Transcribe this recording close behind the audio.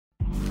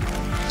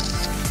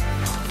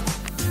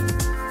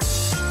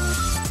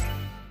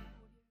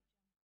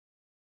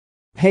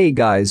Hey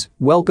guys,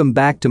 welcome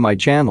back to my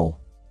channel.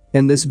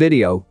 In this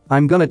video,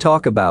 I'm gonna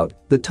talk about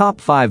the top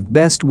 5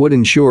 best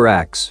wooden shoe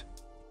racks.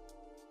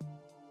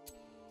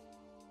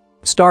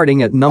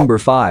 Starting at number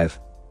 5.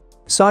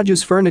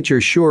 Soges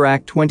Furniture Shoe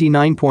Rack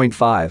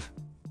 29.5.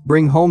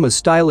 Bring home a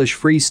stylish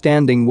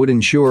freestanding wooden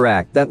shoe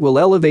rack that will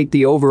elevate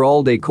the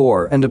overall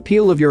decor and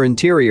appeal of your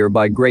interior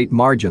by great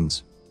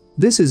margins.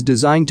 This is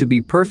designed to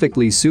be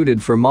perfectly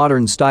suited for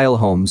modern style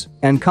homes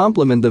and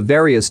complement the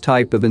various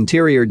type of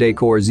interior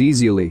decors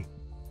easily.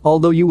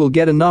 Although you will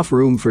get enough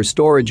room for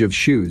storage of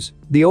shoes,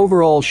 the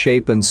overall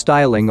shape and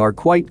styling are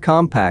quite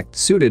compact,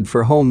 suited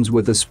for homes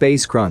with a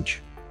space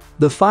crunch.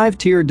 The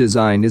 5-tier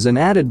design is an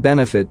added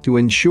benefit to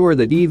ensure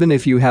that even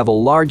if you have a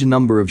large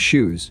number of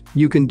shoes,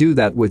 you can do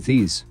that with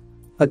ease.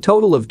 A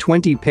total of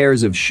 20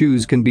 pairs of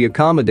shoes can be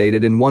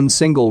accommodated in one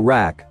single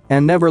rack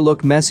and never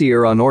look messy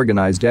or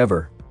unorganized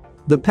ever.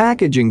 The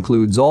package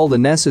includes all the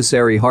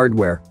necessary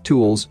hardware,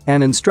 tools,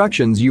 and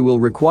instructions you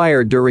will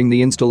require during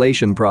the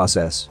installation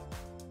process.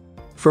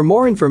 For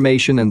more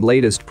information and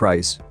latest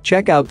price,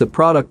 check out the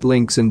product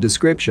links in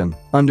description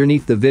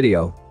underneath the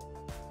video.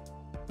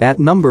 At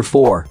number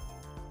 4.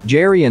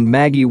 Jerry and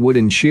Maggie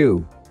Wooden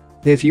Shoe.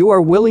 If you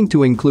are willing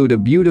to include a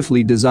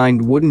beautifully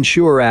designed wooden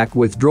shoe rack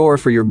with drawer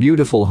for your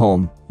beautiful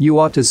home, you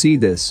ought to see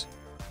this.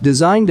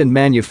 Designed and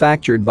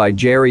manufactured by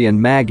Jerry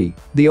and Maggie,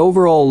 the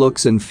overall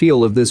looks and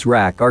feel of this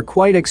rack are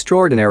quite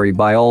extraordinary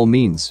by all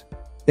means.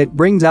 It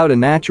brings out a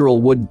natural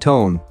wood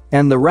tone,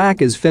 and the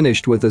rack is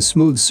finished with a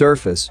smooth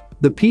surface.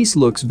 The piece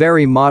looks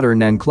very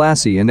modern and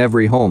classy in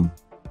every home.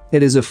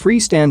 It is a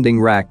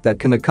freestanding rack that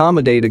can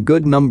accommodate a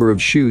good number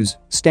of shoes,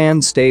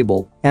 stand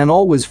stable, and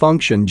always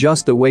function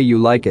just the way you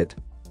like it.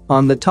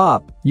 On the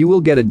top, you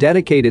will get a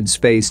dedicated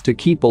space to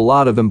keep a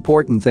lot of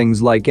important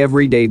things like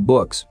everyday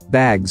books,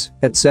 bags,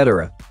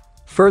 etc.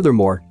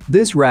 Furthermore,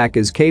 this rack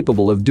is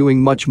capable of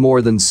doing much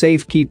more than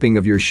safekeeping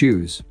of your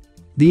shoes.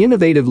 The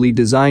innovatively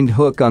designed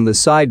hook on the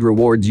side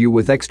rewards you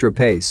with extra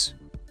pace.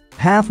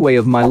 Halfway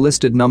of my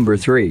listed number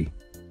 3.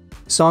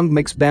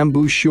 SONGMICS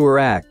Bamboo Shoe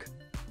Rack.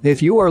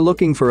 If you are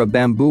looking for a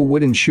bamboo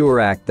wooden shoe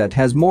rack that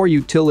has more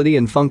utility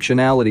and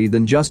functionality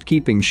than just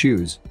keeping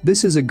shoes,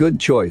 this is a good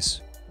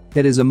choice.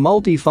 It is a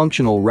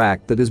multifunctional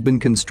rack that has been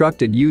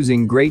constructed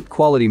using great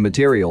quality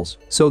materials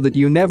so that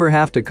you never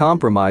have to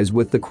compromise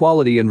with the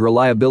quality and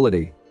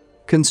reliability.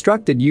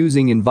 Constructed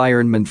using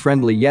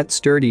environment-friendly yet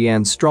sturdy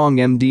and strong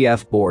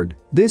MDF board,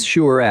 this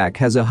shoe rack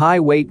has a high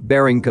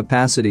weight-bearing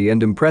capacity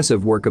and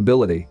impressive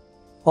workability.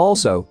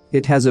 Also,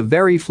 it has a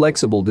very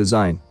flexible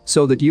design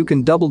so that you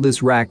can double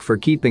this rack for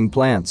keeping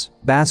plants,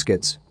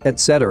 baskets,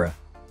 etc.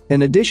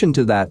 In addition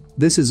to that,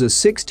 this is a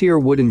 6-tier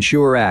wooden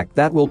shoe rack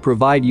that will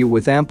provide you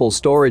with ample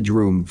storage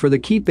room for the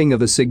keeping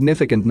of a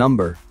significant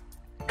number.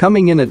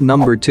 Coming in at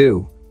number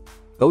 2.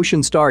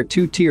 Oceanstar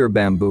 2-tier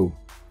Bamboo.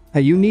 A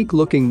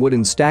unique-looking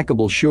wooden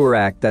stackable shoe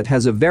rack that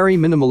has a very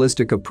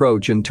minimalistic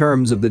approach in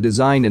terms of the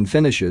design and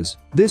finishes,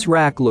 this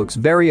rack looks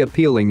very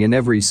appealing in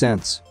every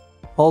sense.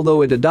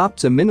 Although it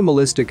adopts a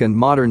minimalistic and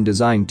modern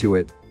design to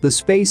it, the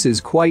space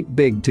is quite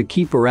big to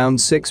keep around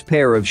 6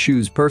 pair of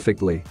shoes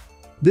perfectly.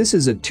 This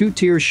is a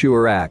 2-tier shoe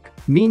rack,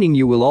 meaning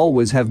you will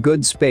always have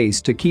good space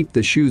to keep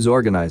the shoes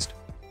organized.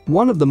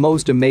 One of the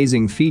most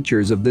amazing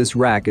features of this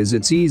rack is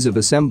its ease of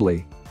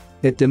assembly.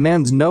 It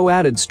demands no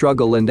added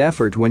struggle and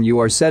effort when you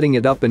are setting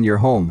it up in your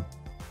home.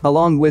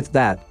 Along with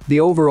that, the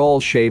overall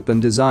shape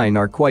and design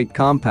are quite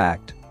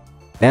compact.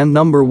 And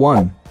number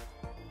 1.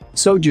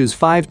 Soges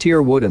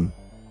 5-tier Wooden.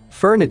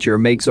 Furniture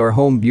makes our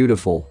home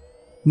beautiful.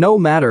 No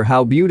matter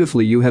how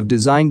beautifully you have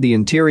designed the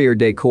interior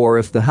decor,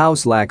 if the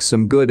house lacks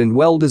some good and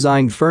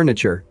well-designed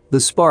furniture, the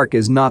spark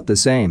is not the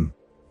same.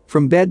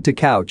 From bed to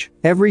couch,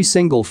 every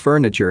single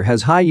furniture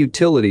has high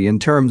utility in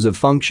terms of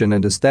function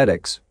and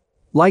aesthetics.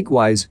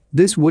 Likewise,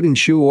 this wooden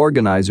shoe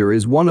organizer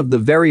is one of the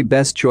very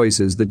best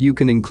choices that you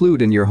can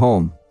include in your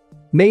home.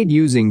 Made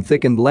using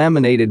thickened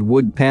laminated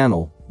wood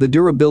panel, the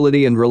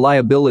durability and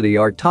reliability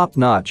are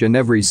top-notch in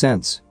every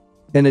sense.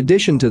 In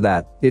addition to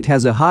that, it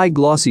has a high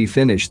glossy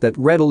finish that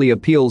readily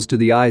appeals to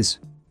the eyes.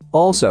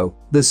 Also,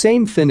 the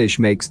same finish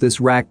makes this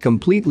rack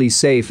completely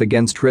safe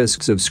against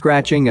risks of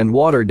scratching and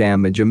water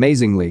damage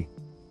amazingly.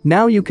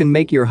 Now you can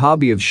make your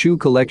hobby of shoe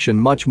collection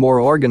much more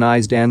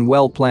organized and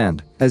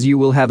well-planned, as you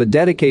will have a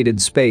dedicated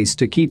space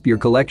to keep your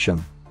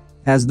collection.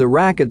 As the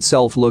rack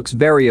itself looks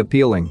very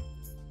appealing.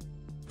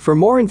 For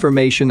more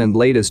information and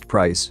latest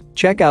price,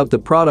 check out the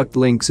product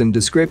links in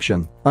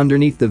description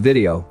underneath the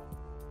video.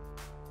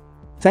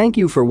 Thank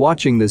you for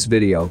watching this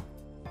video.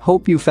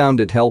 Hope you found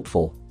it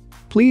helpful.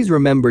 Please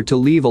remember to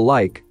leave a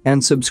like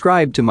and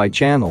subscribe to my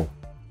channel.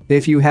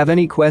 If you have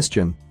any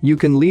question, you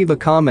can leave a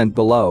comment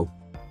below